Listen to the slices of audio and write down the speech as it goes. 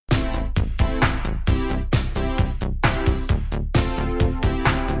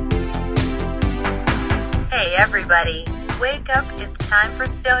Hey everybody, wake up, it's time for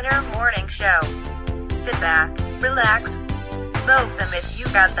Stoner Morning Show. Sit back, relax, smoke them if you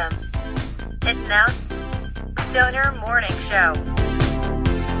got them. And now, Stoner Morning Show.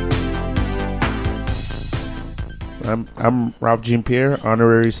 I'm Rob Jean Pierre,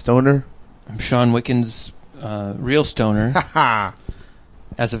 honorary stoner. I'm Sean Wickens, real stoner.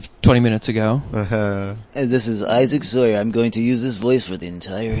 As of 20 minutes ago. And this is Isaac Sawyer. I'm going to use this voice for the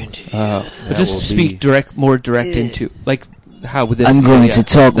entire interview. But just speak more direct into, like, how with this. I'm going to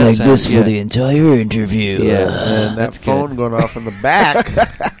talk like this for the entire interview. Yeah, and that phone good. Going off in the back.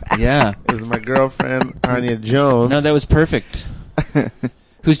 Yeah, is my girlfriend Anya Jones. No, that was perfect.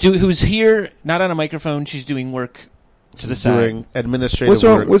 Who's here? Not on a microphone. She's doing work to the side. Doing administrative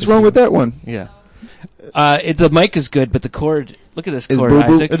work. What's wrong with that one? Yeah. The mic is good, but the cord. Look at this cord,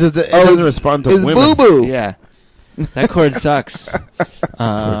 Isaac. It doesn't respond to women. It's boo-boo. Yeah, that cord sucks.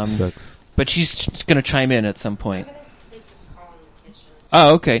 Cord sucks. But she's going to chime in at some point. I'm going to take this call in the kitchen.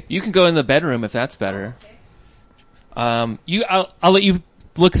 Oh, okay. You can go in the bedroom if that's better. I'll let you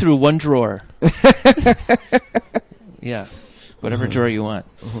look through one drawer. Yeah, whatever drawer you want.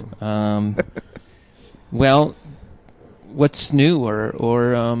 Well, what's new,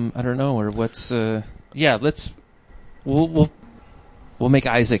 or I don't know, or what's yeah. We'll make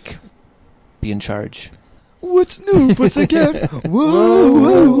Isaac be in charge. What's new, pussycat? Whoa,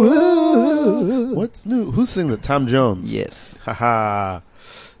 whoa, whoa. What's new? Who's singing it? Tom Jones. Yes. Haha.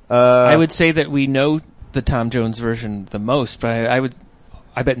 I would say that we know the Tom Jones version the most, but I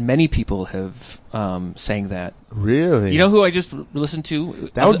bet many people have sang that. Really? You know who I just listened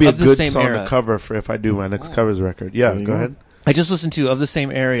to? That would be a good song era. to cover for if I do my next covers record. Yeah, go ahead. I just listened to, of the same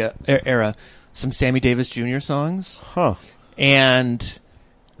era, some Sammy Davis Jr. songs. Huh. And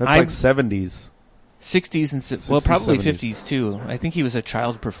that's like 70s. 60s and 60s, well, probably 70s. 50s too. I think he was a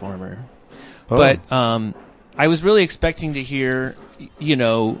child performer. Oh. But I was really expecting to hear,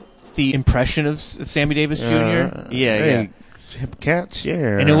 the impression of Sammy Davis Jr. Yeah. Catch,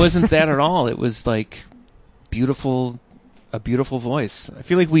 yeah. And it wasn't that at all. It was like a beautiful voice. I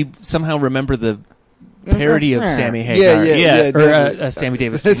feel like we somehow remember the parody of Sammy Hagar. Sammy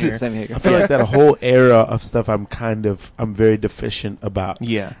Davis Jr. Sammy Hagar. I feel like that whole era of stuff I'm very deficient about.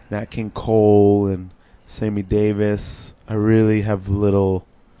 Yeah. Nat King Cole and Sammy Davis, I really have little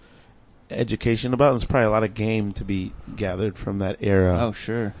education about. There's probably a lot of game to be gathered from that era. Oh,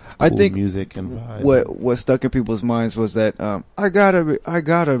 sure. Cool I think music and vibes. what stuck in people's minds was that I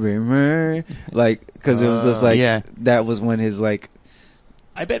gotta be man, like, because it was just like that was when his like.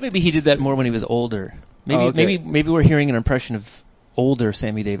 I bet maybe he did that more when he was older. Maybe we're hearing an impression of older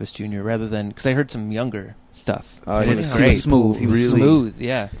Sammy Davis Jr. rather than, because I heard some younger stuff. He was smooth. He was really smooth.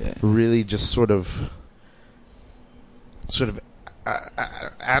 Yeah. Really, just sort of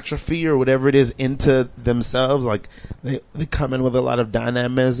atrophy or whatever it is into themselves. Like they come in with a lot of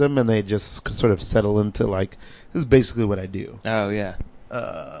dynamism and they just sort of settle into like, this is basically what I do. Oh yeah.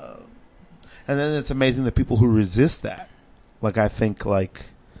 And then it's amazing the people who resist that. Like I think like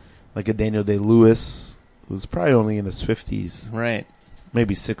a Daniel Day-Lewis, who's probably only in his 50s. Right.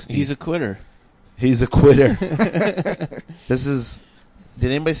 Maybe 60s. He's a quitter. Did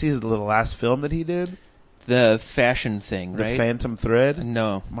anybody see the last film that he did? The fashion thing, right? The Phantom Thread?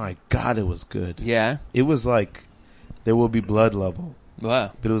 No. My God, it was good. Yeah? It was like There Will Be Blood level.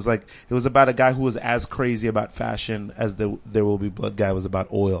 Wow. But it was about a guy who was as crazy about fashion as the There Will Be Blood guy was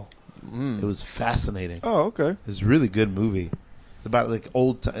about oil. It was fascinating. Oh, okay. It was a really good movie. It's about like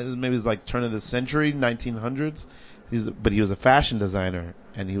maybe it's like turn of the century, 1900s. But he was a fashion designer,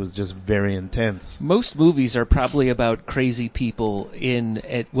 and he was just very intense. Most movies are probably about crazy people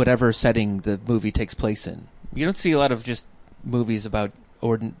at whatever setting the movie takes place in. You don't see a lot of just movies about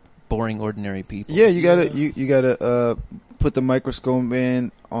boring, ordinary people. Yeah, you gotta put the microscope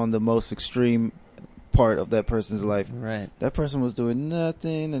in on the most extreme part of that person's life. Right. That person was doing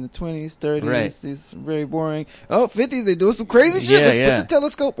nothing in the 20s, 30s. Right. It's very boring. 50s, they doing some crazy shit. Yeah, Let's put the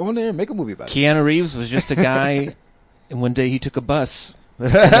telescope on there and make a movie about it. Keanu Reeves was just a guy, and one day he took a bus.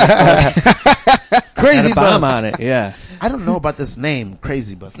 Crazy had a bomb Bus on it. Yeah. I don't know about this name,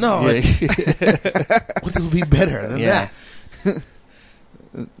 Crazy Bus. No, Yeah. what would be better than that?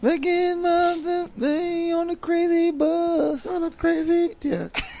 Making moms on a crazy bus. On a crazy, yeah.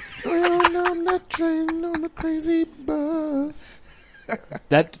 on that train, on a crazy bus.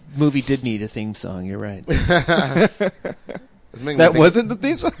 That movie did need a theme song. You're right. That wasn't the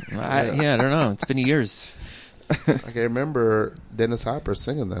theme song? I don't know. It's been years. I can remember Dennis Hopper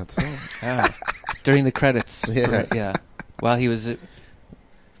singing that song. During the credits. Yeah. Yeah. While he was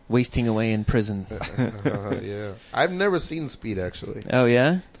wasting away in prison. Yeah, I've never seen Speed actually. Oh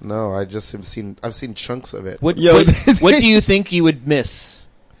yeah? No, I just have seen. I've seen chunks of it. What do you think you would miss?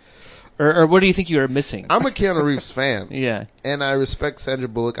 Or what do you think you are missing? I'm a Keanu Reeves fan. Yeah. And I respect Sandra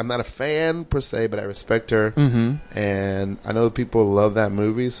Bullock. I'm not a fan per se, but I respect her. Mm-hmm. And I know people love that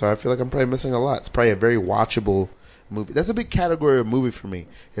movie, so I feel like I'm probably missing a lot. It's probably a very watchable movie. That's a big category of movie for me,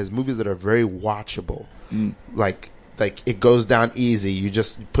 is movies that are very watchable. Like it goes down easy. You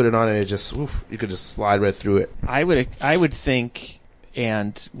just put it on and it just, you could just slide right through it. I would think,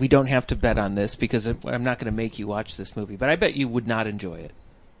 and we don't have to bet on this because I'm not going to make you watch this movie, but I bet you would not enjoy it.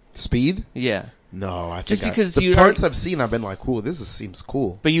 Speed? Yeah. No, I think just because the parts I've seen, I've been like, "Cool, seems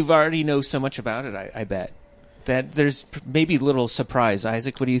cool." But you've already know so much about it. I bet that there's maybe little surprise.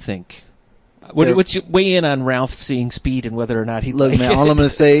 Isaac, what do you think? What's your weigh in on Ralph seeing Speed and whether or not he look, man? All I'm gonna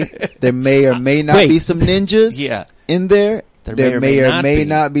say, there may or may not be some ninjas. In there. There may or may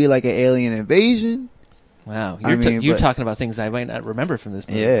not be like an alien invasion. Wow, you're talking about things I might not remember from this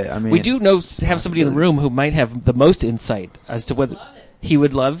movie. Yeah, I mean, we do have somebody in the room who might have the most insight as to whether he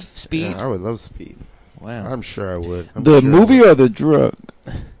would love Speed. Yeah, I would love Speed. Wow, I'm sure I would. The movie or the drug?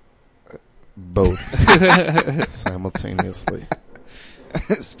 Both simultaneously.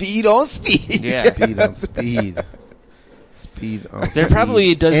 Speed on speed. Yeah, Speed on speed. Speed on speed. There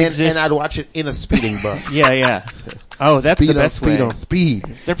probably does exist, and I'd watch it in a speeding bus. Yeah. Oh, that's speed the best on speed way. On speed.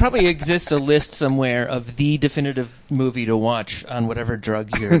 There probably exists a list somewhere of the definitive movie to watch on whatever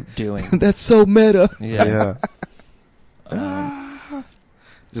drug you're doing. That's so meta. Yeah.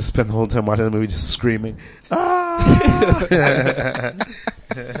 Just spend the whole time watching the movie just screaming.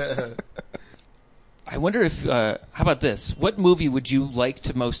 I wonder if, how about this? What movie would you like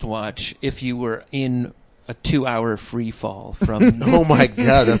to most watch if you were in a 2-hour free fall from... Oh my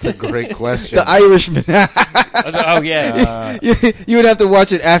God, that's a great question. The Irishman. Oh yeah. You would have to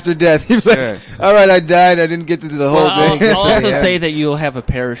watch it after death. You'd be like, all right, I died. I didn't get to do the whole thing. I'll also say that you'll have a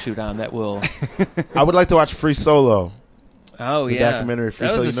parachute on that will... I would like to watch Free Solo. Oh, the documentary Free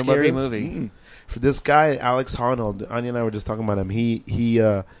Solo. That was a scary movie. For this guy, Alex Honnold, Anya and I were just talking about him. He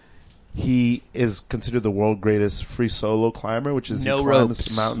is considered the world's greatest free solo climber, which is no he climbs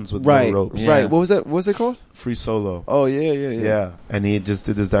ropes. mountains with no ropes. Yeah. Right. What was that? What's it called? Free solo. Oh yeah. And he just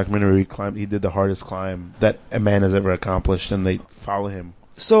did this documentary. He did the hardest climb that a man has ever accomplished, and they follow him.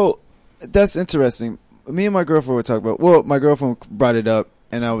 So that's interesting. Me and my girlfriend were talking about. Well, my girlfriend brought it up,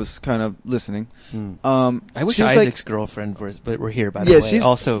 and I was kind of listening. I wish Isaac's girlfriend were here. By the way, yeah, she's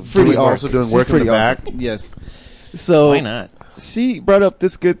also pretty also doing work in the back. Yes. So why not? She brought up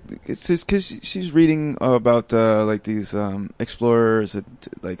this good. It's just because she's reading about like these explorers,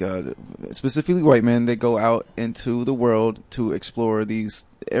 like specifically white men. They go out into the world to explore these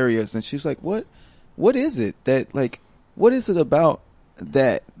areas, and she's like, "What is it that like? What is it about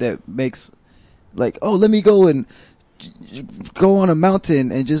that makes like? Oh, let me go and go on a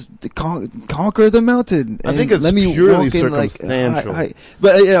mountain and just conquer the mountain." I think it's purely circumstantial.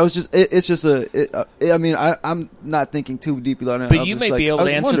 But yeah, it's just I mean, I'm not thinking too deeply on it. But you may be able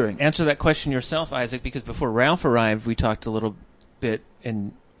to answer that question yourself, Isaac, because before Ralph arrived, we talked a little bit,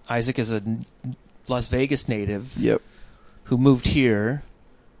 and Isaac is a Las Vegas native. Yep. Who moved here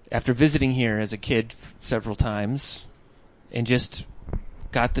after visiting here as a kid several times, and just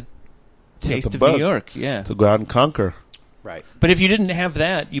got the taste of New York, to go out and conquer. Right. But if you didn't have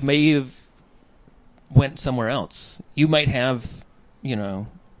that, you may have went somewhere else. You might have, the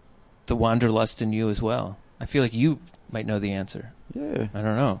wanderlust in you as well. I feel like you might know the answer. Yeah. I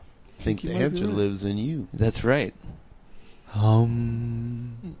don't know. I think the answer lives in you. That's right.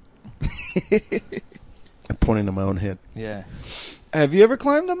 I'm pointing to my own head. Yeah. Have you ever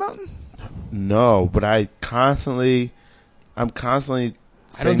climbed a mountain? No, but I'm constantly I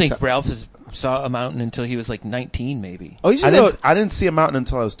don't think Ralph saw a mountain until he was like 19, maybe. Oh, I didn't see a mountain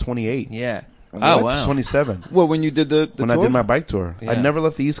until I was 28. Yeah. Oh, wow. 27. Well, when you did the when tour? I did my bike tour, I never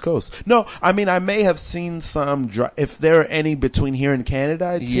left the East Coast. No, I mean I may have seen some. If there are any between here and Canada,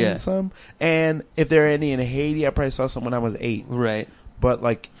 I'd seen some, and if there are any in Haiti, I probably saw some when I was 8. Right. But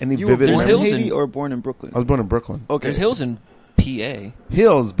like any you vivid. You were born memories? in Haiti or born in Brooklyn? I was born in Brooklyn. Okay. There's hills in PA.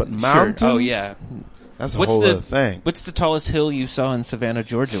 Hills, but mountains. Sure. Oh yeah. That's a whole other thing. What's the tallest hill you saw in Savannah,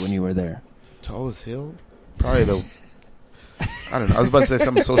 Georgia, when you were there? Tallest hill? Probably the. I don't know. I was about to say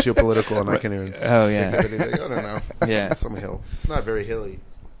something socio-political, and I can't even. Oh yeah. Think of anything. I don't know. Some hill. It's not very hilly.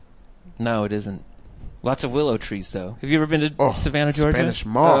 No, it isn't. Lots of willow trees, though. Have you ever been to Savannah, Georgia? Spanish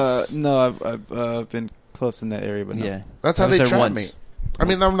moss. No, I've been close in that area, but no. Yeah, that's how they trapped me. I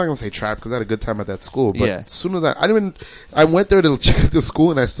mean, I'm not gonna say trapped because I had a good time at that school. But as soon as I went there to check out the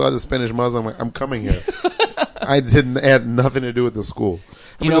school, and I saw the Spanish moss. I'm like, I'm coming here. I had nothing to do with the school.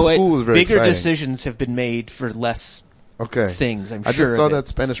 I mean, the school was very bigger exciting. decisions have been made for less things. I just saw that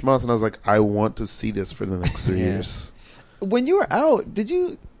Spanish Moss, and I was like, I want to see this for the next 3 years. When you were out, did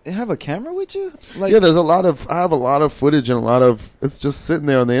you have a camera with you? Like, yeah, I have a lot of footage and it's just sitting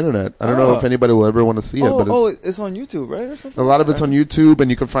there on the internet. I don't know if anybody will ever want to see it, but it's on YouTube, right, or something. A lot of it's on YouTube, and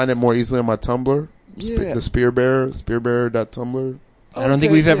you can find it more easily on my Tumblr, the spearbearer.tumblr. I don't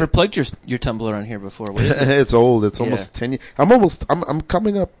think we've ever plugged your Tumblr on here before. What is it? It's old. It's almost 10 years. I'm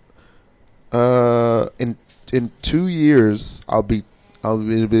coming up. In 2 years, it'll be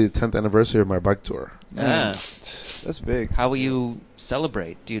the 10th anniversary of my bike tour. That's big. How will you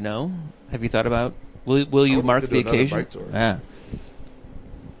celebrate? Do you know? Have you thought about? Will you mark the occasion? Bike tour.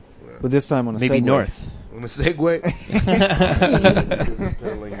 But this time on a maybe Segway. north. On a Segway.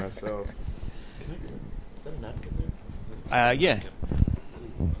 Pedaling myself. Is that a napkin there? Yeah.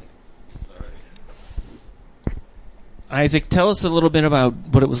 Isaac, tell us a little bit about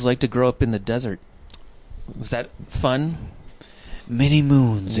what it was like to grow up in the desert. Was that fun? Many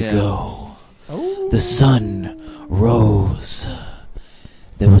moons ago, the sun rose.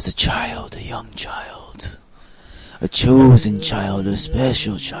 There was a child, a young child, a chosen child, a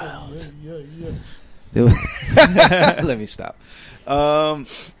special child. There was let me stop.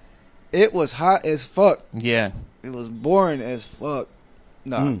 It was hot as fuck. Yeah. It was boring as fuck.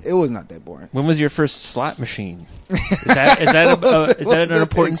 No, it was not that boring. When was your first slot machine? Is that an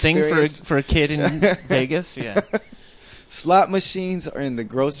important thing for a kid in Vegas? Yeah. Slot machines are in the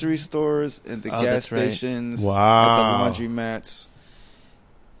grocery stores, at the gas stations, at the laundromats.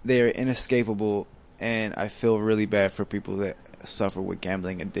 They are inescapable, and I feel really bad for people that suffer with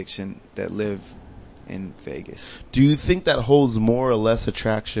gambling addiction that live in Vegas. Do you think that holds more or less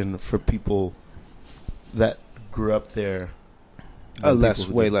attraction for people that grew up there? Way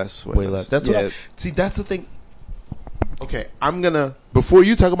less. That's that's the thing. Okay, before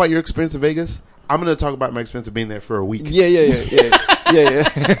you talk about your experience in Vegas, I'm gonna talk about my experience of being there for a week. Yeah.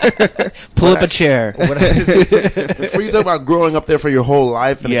 Pull up a chair. Before you talk about growing up there for your whole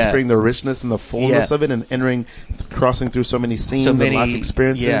life and experiencing the richness and the fullness of it, and crossing through so many scenes and life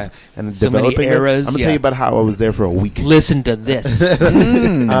experiences and so developing many eras. I'm gonna tell you about how I was there for a week. Listen to this.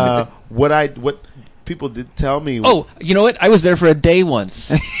 What people did tell me. Oh, you know what? I was there for a day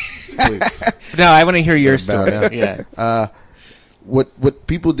once. Please. No, I want to hear your story. Yeah. What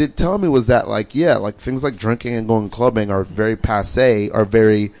people did tell me was that like things like drinking and going clubbing are very passé, are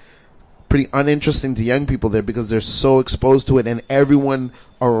pretty uninteresting to young people there because they're so exposed to it, and everyone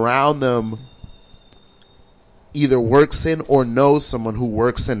around them either works in or knows someone who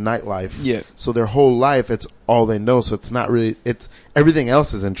works in nightlife. Yeah. So their whole life, it's all they know. So it's not really. It's everything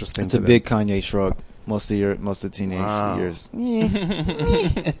else is interesting. It's a big Kanye shrug. Most of the teenage years.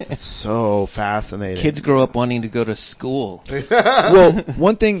 It's so fascinating. Kids grow up wanting to go to school. Well,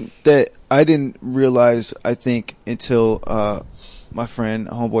 one thing that I didn't realize, I think, until my friend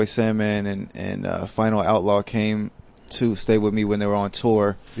Homeboy Sandman and Final Outlaw came to stay with me when they were on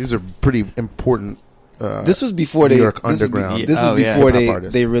tour. These are pretty important. This was before New York Underground. This is before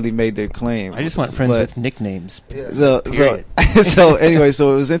they really made their claim. I just want friends with nicknames. So anyway,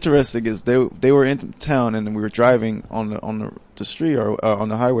 so it was interesting is they were in town and we were driving on the street or on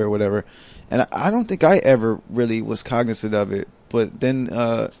the highway or whatever, and I don't think I ever really was cognizant of it. But then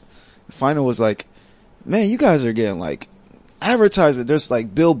Final was like, "Man, you guys are getting like advertisement. There's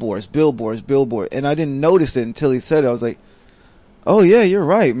like billboards, and I didn't notice it until he said it. I was like, "Oh yeah, you're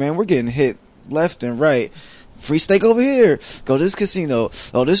right, man. We're getting hit left and right. Free steak over here. Go to this casino.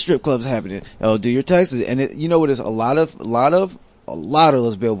 Oh, this strip club's happening. Oh, do your taxes." And you know what is a lot of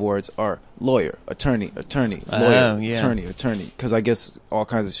those billboards are lawyer, attorney, lawyer, attorney. Because I guess all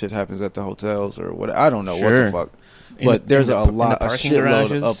kinds of shit happens at the hotels or what. I don't know what the fuck. But there's a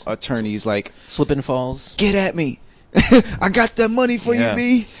shitload of attorneys like slip and falls. Get at me. I got that money for you,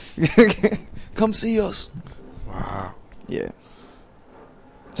 B. Come see us. Wow. Yeah.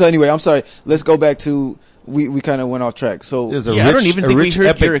 So anyway, I'm sorry. Let's go back to we kind of went off track. So I don't even think we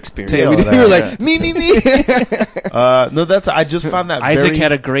heard your experience. We were like me. No, I just found that Isaac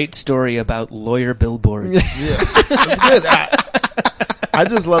had a great story about lawyer billboards. Yeah, that's good. I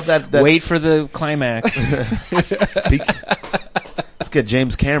just love that. Wait for the climax. Let's get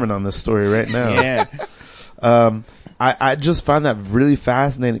James Cameron on this story right now. Yeah. I just find that really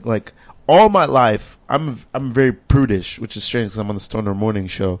fascinating. Like all my life, I'm very prudish, which is strange because I'm on the Stoner Morning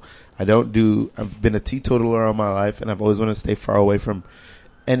Show. I've been a teetotaler all my life, and I've always wanted to stay far away from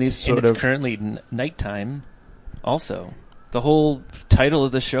any sort of. And it's currently nighttime. Also, the whole title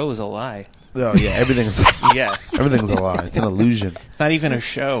of the show is a lie. Oh yeah, everything's everything's a lie. It's an illusion. It's not even a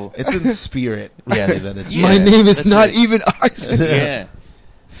show. It's in spirit. Yes. My name is not even Isaac. Yeah.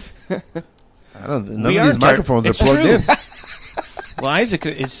 I don't. None of these microphones are plugged in. Well, Isaac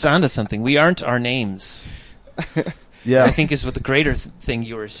is onto something. We aren't our names. Yeah, I think is what the greater thing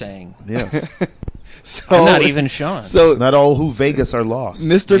you were saying. Yes. So, I'm not even Sean. So not all who Vegas are lost.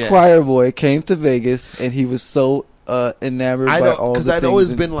 Mr. Choir Boy came to Vegas, and he was so enamored by all the things. Because I'd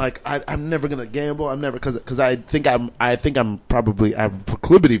always been like, I'm never gonna gamble. I'm never because I think I'm probably I have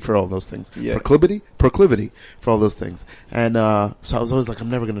proclivity for all those things. Yeah. Proclivity for all those things. And so I was always like, I'm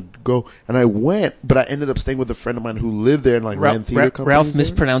never gonna go. And I went, but I ended up staying with a friend of mine who lived there and like ran theater companies. Ralph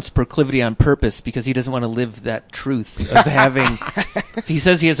mispronounced proclivity on purpose because he doesn't want to live that truth of having. If he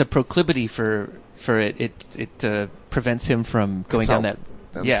says he has a proclivity for it, it prevents him from going down that.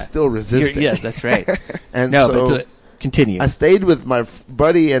 I'm still resistant. Yeah, that's right. And but continue. I stayed with my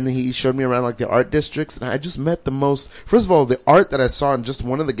buddy, and he showed me around like the art districts, and I just met the most. First of all, the art that I saw in just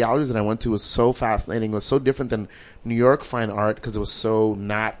one of the galleries that I went to was so fascinating. It was so different than New York fine art because it was so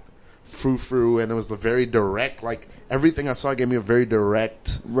not frou-frou, and it was very direct. Like everything I saw gave me a very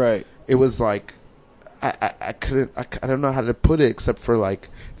direct. Right. It was like. I don't know how to put it except for like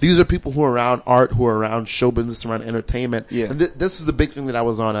these are people who are around art, who are around show business, around entertainment. Yeah. And this is the big thing that I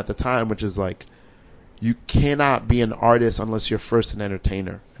was on at the time, which is like you cannot be an artist unless you're first an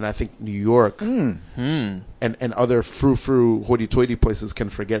entertainer. And I think New York and other frou-frou hoity-toity places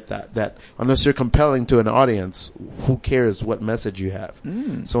can forget that unless you're compelling to an audience, who cares what message you have?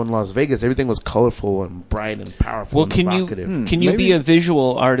 So in Las Vegas, everything was colorful and bright and powerful and provocative. Can you be a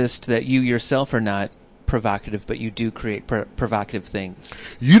visual artist that you yourself are not provocative, but you do create provocative things?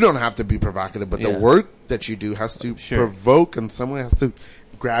 You don't have to be provocative, but the work that you do has to provoke, and someone has to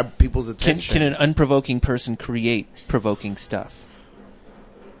grab people's attention. Can an unprovoking person create provoking stuff?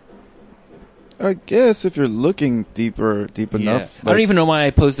 I guess if you're looking deep enough. I don't even know why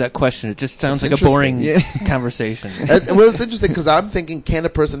I posed that question. It just sounds like a boring conversation. Well, it's interesting because I'm thinking, can a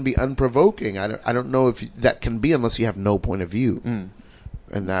person be unprovoking? I don't know if that can be unless you have no point of view.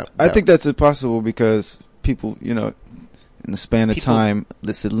 And I think that's impossible because people, in the span of time,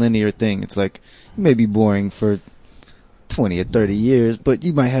 it's a linear thing. It's like you may be boring for 20 or 30 years, but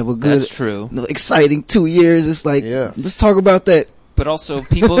you might have a good, exciting 2 years. It's like, let's talk about that. But also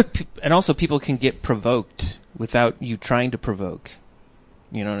people can get provoked without you trying to provoke.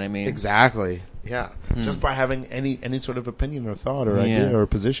 You know what I mean? Exactly. Yeah. Just by having any sort of opinion or thought or idea or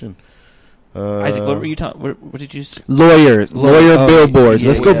position. Isaac, what were you talking? What did you say? Lawyer billboards.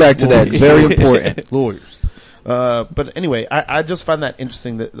 Let's go back to that. Very important. Lawyers. But anyway, I just find that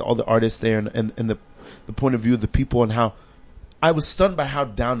interesting that all the artists there and the point of view of the people and how I was stunned by how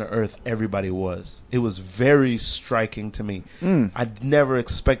down to earth everybody was. It was very striking to me. I'd never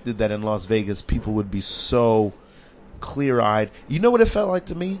expected that in Las Vegas people would be so clear-eyed. You know what it felt like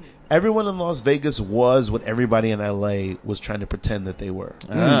to me? Everyone in Las Vegas was what everybody in LA was trying to pretend that they were.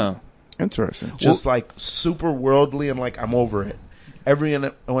 Oh. Interesting. Just like super worldly and like I'm over it. Everyone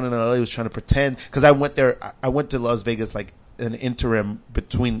in LA was trying to pretend because I went to Las Vegas like an interim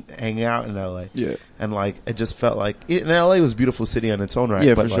between hanging out in LA. Yeah. And like it just felt like and LA was a beautiful city on its own right.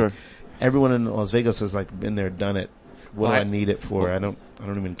 Yeah, but for sure. Everyone in Las Vegas has like been there, done it. What do I need it for? I don't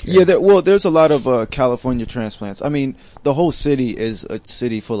even care. Yeah, there's a lot of California transplants. I mean, the whole city is a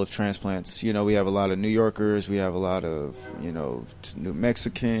city full of transplants. We have a lot of New Yorkers. We have a lot of, New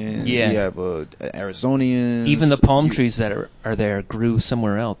Mexicans. Yeah. We have Arizonians. Even the palm trees that are there grew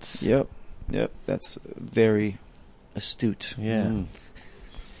somewhere else. Yep. That's very astute. Yeah.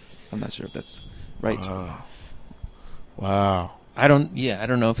 I'm not sure if that's right. Wow. I don't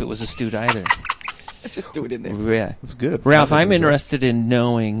know if it was astute either. Just do it in there. Yeah. That's good. Ralph, I'm interested in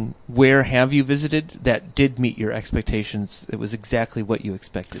knowing where have you visited that did meet your expectations? It was exactly what you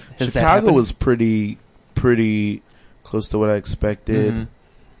expected. Has Chicago was pretty close to what I expected. Mm-hmm.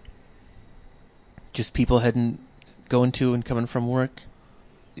 Just people going to and coming from work?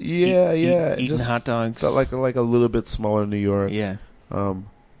 Yeah, eating just hot dogs. Felt like a little bit smaller New York. Yeah.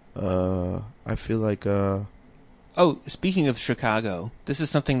 I feel like Oh, speaking of Chicago, this is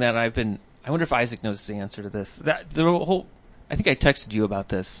something that I wonder if Isaac knows the answer to this. I think I texted you about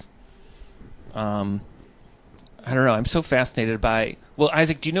this. I don't know. I'm so fascinated by. Well,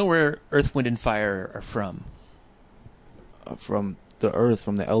 Isaac, do you know where Earth, Wind, and Fire are from? From the earth,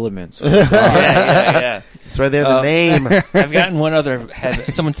 from the elements. Yeah. It's right there in the name. I've gotten one other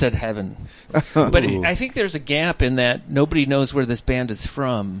heaven. Someone said heaven. But I think there's a gap in that nobody knows where this band is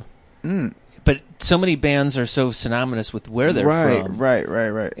from. But so many bands are so synonymous with where they're from. Right.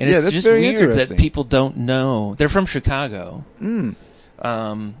 And it's that's just very weird interesting. that people don't know. They're from Chicago.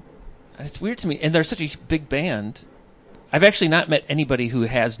 It's weird to me. And they're such a big band. I've actually not met anybody who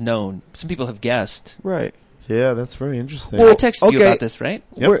has known. Some people have guessed. Right. Yeah, that's very interesting. I texted you about this, right?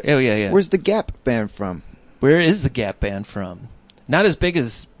 Yep. Oh, yeah. Where's the Gap band from? Where is the Gap band from? Not as big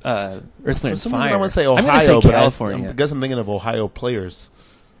as Earth, Wind, For and some Fire. reason, I want to say I'm Ohio, going to say but California. I guess I'm thinking of Ohio players.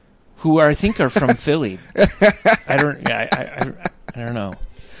 Who I think are from Philly. I don't know.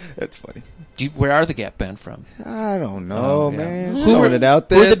 That's funny. Where are the Gap band from? I don't know, yeah. man. Who Throwing were- it out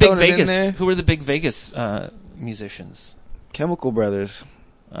Who there. are the big throwing it in Vegas? there. Who are the big Vegas musicians? Chemical Brothers.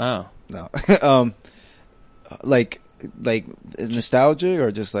 Oh, No. like nostalgic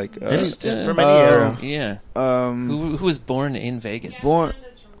or just like Just, from any era. yeah. um Who was born in Vegas? born Band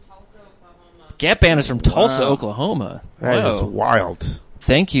is from Tulsa, Oklahoma. Gap band is from Tulsa, Wow. Oklahoma. That is Whoa. wild.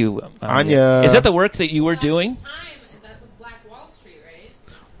 Thank you, Anya. Is that the work that you were doing? At the time, that was Black Wall Street, right?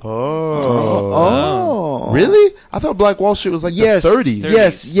 oh Really? I thought Black Wall Street was like yes the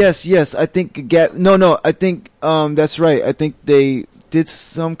 30s. yes I think Gap no I think that's right. I think they did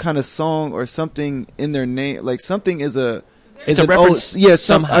some kind of song or something in their name, like something is a It's a an reference ode,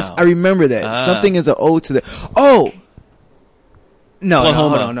 somehow. I remember that. Ah. Something is an ode to the No,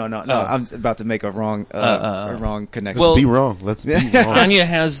 Oklahoma. hold on, no. Oh. I'm about to make a wrong connection. Well- Be wrong. Let's be wrong. Anya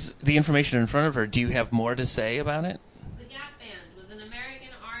has the information in front of her. Do you have more to say about it? The Gap Band was an American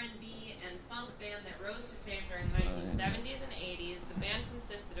R&B and funk band that rose to fame during the 1970s and 80s. The band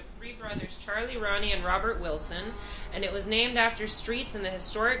consisted of three brothers, Charlie, Ronnie, and Robert Wilson, and it was named after streets in the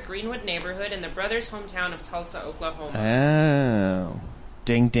historic Greenwood neighborhood in the brothers' hometown of Tulsa, Oklahoma. Oh.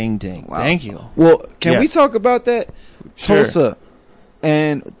 Ding, ding, ding. Wow. Thank you. Well, can we Yes. talk about that? Sure. Tulsa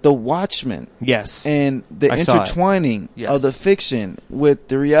and the Watchmen Yes. and the I saw it. intertwining Yes. of the fiction with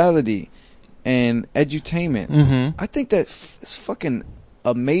the reality and edutainment. Mm-hmm. I think that is fucking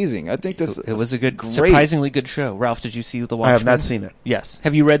amazing. I think that's It was a good, great. surprisingly good show. Ralph, did you see The Watchmen? I have not seen it. Yes.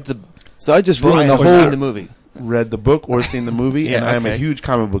 Have you read the So I just book ruined the or whole. seen the movie? Read the book or seen the movie, Yeah, and I am a okay. huge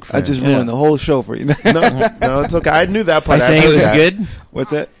comic book fan. I just Yeah. ruined the whole show for you. no, it's okay. I knew that By part. saying I it knew was that. good? What's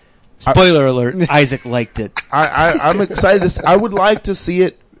that? Spoiler alert, Isaac liked it. I'm excited. I would like to see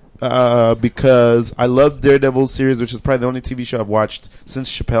it because I love Daredevil series, which is probably the only TV show I've watched since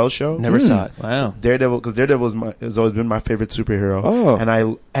Chappelle's show. Never saw it. Wow. Daredevil, because Daredevil has always been my favorite superhero. Oh. And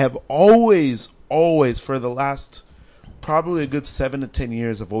I have always, for the last probably a good 7 to 10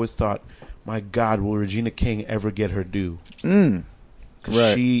 years, I've always thought, my God, will Regina King ever get her due?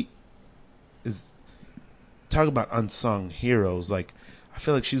 Right. She is, talk about unsung heroes. Like, I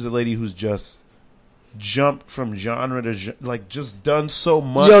feel like she's a lady who's just jumped from genre to like just done so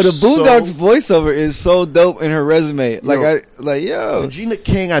much. Yo, the Boondocks voiceover is so dope in her resume. Like, Yo. Regina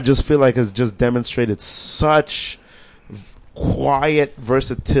King, I just feel like has just demonstrated such quiet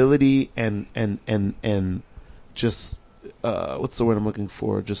versatility and just what's the word I'm looking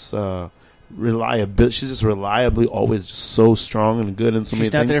for? Just reliability. She's just reliably always just so strong and good in so many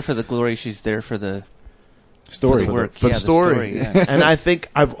She's not things. there for the glory. She's there for the story. for the work. For Yeah, the story. yeah. And I think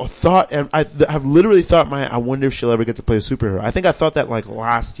I've thought, and I've literally thought, I wonder if she'll ever get to play a superhero. I think I thought that like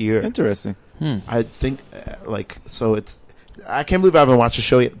last year. Interesting. I think so it's. I can't believe I haven't watched the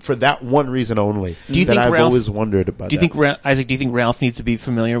show yet for that one reason only. Do you that think I've Ralph- always wondered about? Do you think Isaac? Do you think Ralph needs to be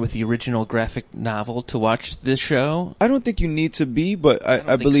familiar with the original graphic novel to watch this show? I don't think you need to be, but I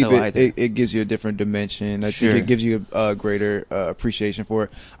think believe so either. it gives you a different dimension. I Sure. think it gives you a greater appreciation for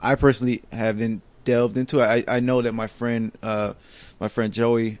it. I personally haven't delved into it. I know that my friend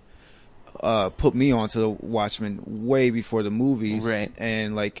Joey put me onto the Watchmen way before the movies. Right.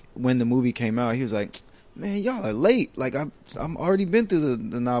 And like when the movie came out, he was like, "Man, y'all are late. Like I'm already been through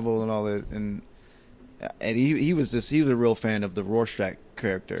the novel and all that." And he was a real fan of the Rorschach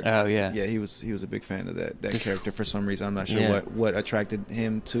character. Oh yeah. Yeah, he was a big fan of that Just- character for some reason. I'm not sure Yeah. what attracted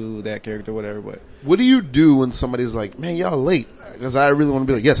him to that character, whatever. But What do you do when somebody's like, "Man, y'all late"? Because I really want to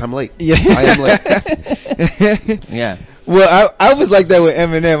be like, "Yes, I'm late. Yeah. I am late." Yeah. well, I was like that with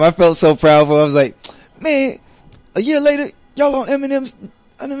Eminem. I felt so proudful. I was like, "Man, a year later, y'all on Eminem's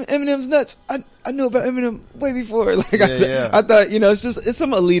nuts. I knew about Eminem way before." Like Yeah. I thought, it's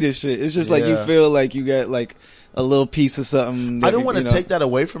some elitist shit. It's just like you Yeah. feel like you got like a little piece of something. I don't want to take that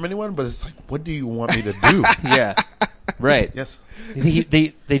away from anyone, but it's like, what do you want me to do? Yeah. Right. Yes,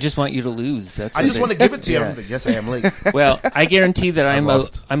 They just want you to lose. That's I what just they- want to give it to you. Yeah. I'm like, yes, I am late. Well, I guarantee that I'm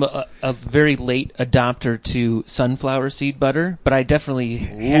lost. a very late adopter to sunflower seed butter, but I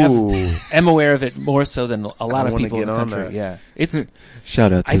definitely Ooh. am aware of it more so than a lot of wanna people in the get on country. that. Yeah, it's.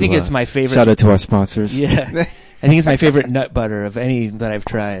 Shout out to I think it's my favorite. Shout out to our sponsors. Yeah, I think it's my favorite nut butter of any that I've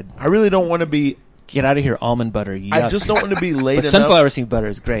tried. I really don't want to be. Get out of here, almond butter. Yuck. I just don't want to be late But enough. sunflower seed butter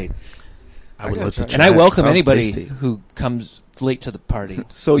is great, I would love to try and I it. welcome Sounds anybody tasty. who comes late to the party.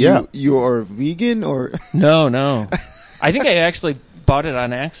 So Yeah. you are vegan or No, I think I actually bought it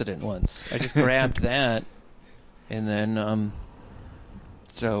on accident once. I just grabbed that. And then,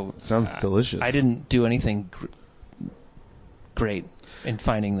 so Sounds delicious. I didn't do anything great in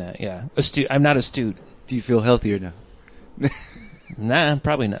finding that. Yeah, astute. I'm not astute. Do you feel healthier now? Nah,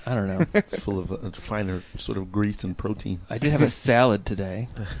 probably not. I don't know. It's full of finer sort of grease and protein. I did have a salad today.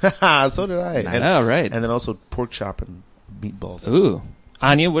 So did I. Nice. Oh, right. And then also pork chop and meatballs. Ooh,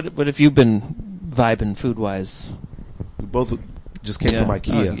 Anya, what have you been vibing food wise? We both just came from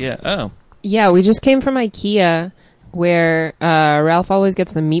IKEA. Oh, yeah. Oh, Yeah, we just came from IKEA, where Ralph always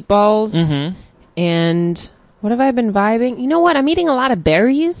gets the meatballs. Mm-hmm. And what have I been vibing? You know what? I'm eating a lot of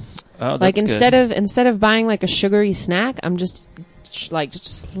berries. Oh, that's like good. instead of buying like a sugary snack, I'm just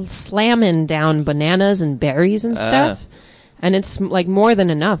slamming down bananas and berries and stuff. And it's like more than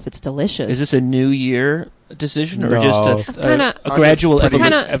enough. It's delicious. Is this a New Year decision or No. just Kinda- a gradual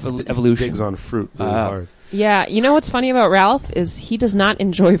Kinda- evolution? Digs on fruit really hard. Yeah, you know what's funny about Ralph is he does not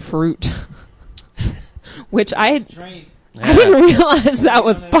enjoy fruit, which I didn't realize that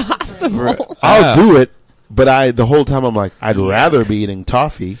was possible. I'll do it, but the whole time I'm like, I'd rather be eating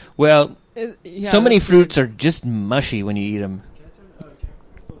toffee. Well, Yeah, so many that's- fruits are just mushy when you eat them.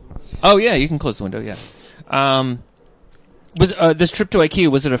 Oh yeah, you can close the window. Yeah. Was this trip to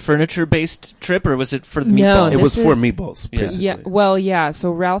IKEA, was it a furniture-based trip or was it for the No, meatballs? It was This for is- meatballs, Yeah. basically. Yeah, well, yeah.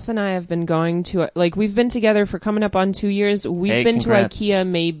 So Ralph and I have been going to we've been together for coming up on 2 years. We've Hey, been congrats. to IKEA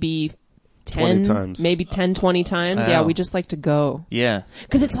maybe 20 10 times. maybe 10, 20 times. Wow. Yeah, we just like to go Yeah.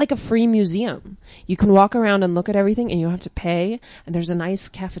 because it's like a free museum. You can walk around and look at everything, and you don't have to pay. And there's a nice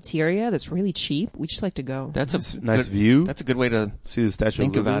cafeteria that's really cheap. We just like to go. That's Nice good, view. That's a good way to See the Statue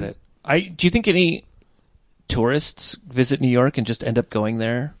think of Liberty. about it. Do you think any tourists visit New York and just end up going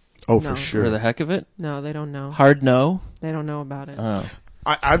there Oh, No. for for sure. the heck of it? No, they don't know. Hard no. They don't know about it. Oh.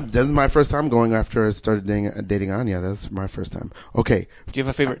 This is my first time going after I started dating Anya. That's my first time. Okay, Do you have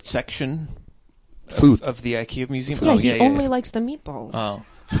a favorite section food. of the IKEA museum? yeah, Oh, he only likes the meatballs. Oh.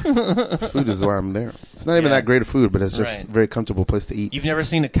 Food is why I'm there. It's not even Yeah. that great of food, but it's just Right. a very comfortable place to eat. You've never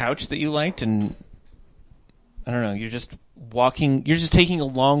seen a couch that you liked, and I don't know. You're just walking. You're just taking a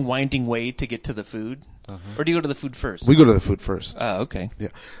long, winding way to get to the food, or do you go to the food first? We go to the food first. Oh, okay. Yeah.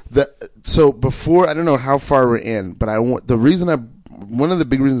 So before, I don't know how far we're in, but one of the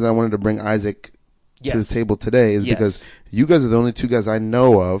big reasons I wanted to bring Isaac to the Yes. table today is Yes. because you guys are the only two guys I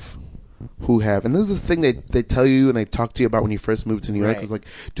know of who have, and this is the thing they tell you and they talk to you about when you first moved to New York, Right. is like,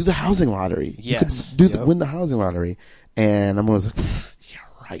 do the housing lottery. Yes. You could win the housing lottery. And I'm always like, yeah,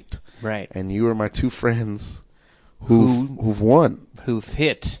 right. Right. And you are my two friends who've won. Who've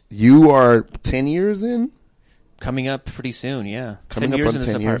hit You are 10 years in? coming up pretty soon? Yeah, Coming 10 up years on in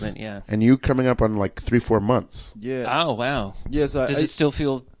this 10 years. apartment. Yeah. And you coming up on like 3-4 months. Yeah. Oh wow. Yes, Does it still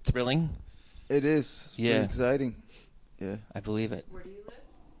feel thrilling? it is. It's Yeah. pretty exciting. Yeah. I believe it. Where do you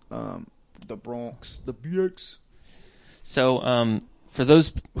live? The Bronx, the BX. So, for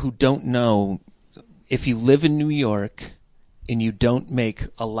those who don't know, if you live in New York and you don't make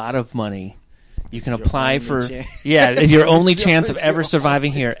a lot of money, you can apply for your only chance of ever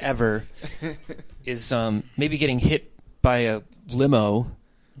surviving here ever is maybe getting hit by a limo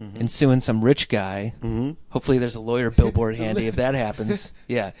and suing some rich guy. Mm-hmm. Hopefully there's a lawyer billboard handy if that happens.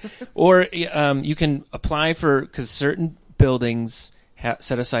 Yeah. Or you can apply for, because certain buildings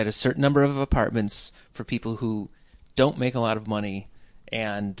set aside a certain number of apartments for people who don't make a lot of money.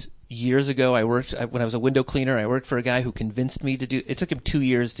 And years ago, when I was a window cleaner, I worked for a guy who convinced me to do. It took him 2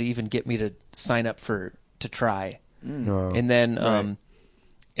 years to even get me to sign up to try. And then, and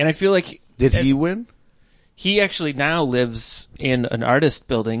I feel like Did he win? he actually now lives in an artist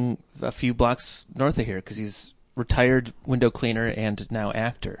building a few blocks north of here because he's retired window cleaner and now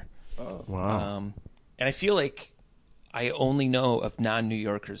actor. Wow. And I feel like I only know of non-New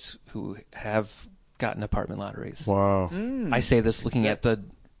Yorkers who have gotten apartment lotteries. Wow. I say this looking at the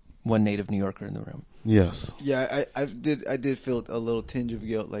one native New Yorker in the room. Yes. Yeah, I did feel a little tinge of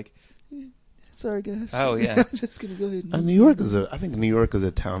guilt, like, sorry guys. Oh, yeah. I'm just gonna go ahead. And New York I think New York is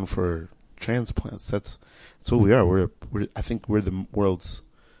a town for transplants. That's what we are. I think we're the world's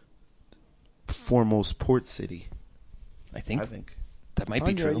foremost port city. I think that might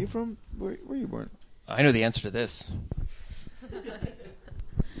be Anya, true. are you from where are you born? I know the answer to this.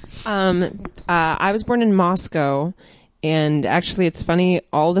 I was born in Moscow, and actually it's funny,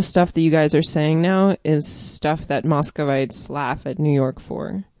 all the stuff that you guys are saying now is stuff that Moscovites laugh at New York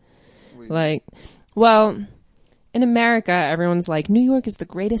for. Like, well, in America, everyone's like, New York is the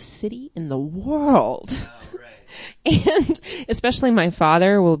greatest city in the world. Oh, right. And especially my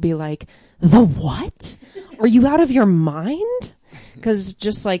father will be like, the what? Are you out of your mind? Because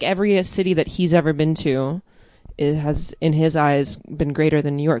just like every city that he's ever been to, it has, in his eyes, been greater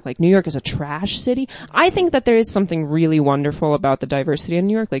than New York. Like, New York is a trash city. I think that there is something really wonderful about the diversity in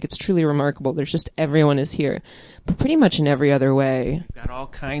New York. Like, it's truly remarkable. There's just everyone is here. But pretty much in every other way. Got all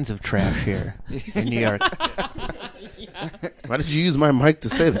kinds of trash here in New York. Why did you use my mic to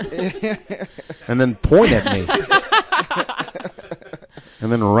say that? And then point at me.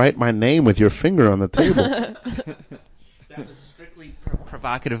 And then write my name with your finger on the table. That was strictly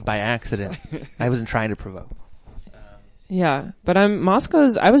provocative by accident. I wasn't trying to provoke. Yeah, but I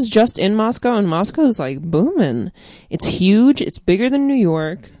was just in Moscow, and Moscow's like booming. It's huge. It's bigger than New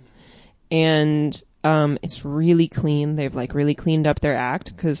York, and it's really clean. They've like really cleaned up their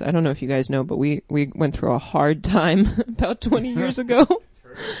act, because I don't know if you guys know, but we went through a hard time about 20 years ago.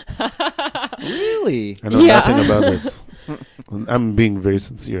 Really? I know nothing about this. I'm being very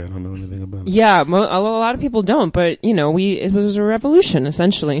sincere. I don't know anything about it. Yeah, a lot of people don't, but you know, it was a revolution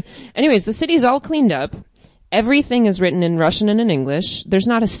essentially. Anyways, the city's all cleaned up. Everything is written in Russian and in English. There's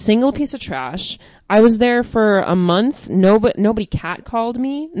not a single piece of trash. I was there for a month. Nobody catcalled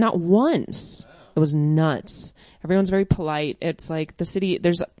me. Not once. It was nuts. Everyone's very polite. It's like the city,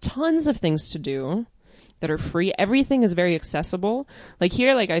 there's tons of things to do that are free. Everything is very accessible. Like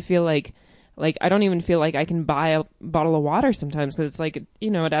here, like I feel like I don't even feel like I can buy a bottle of water sometimes, because it's like, you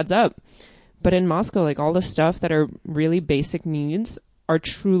know, it adds up. But in Moscow, like all the stuff that are really basic needs are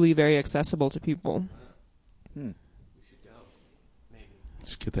truly very accessible to people. We should go. Maybe.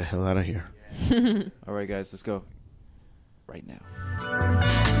 Let's get the hell out of here. All right, guys, let's go. Right now.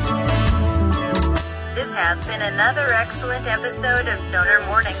 This has been another excellent episode of Stoner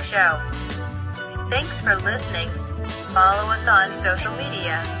Morning Show. Thanks for listening. Follow us on social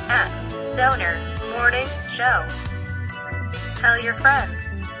media at Stoner Morning Show. Tell your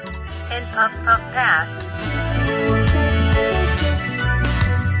friends. And puff puff pass.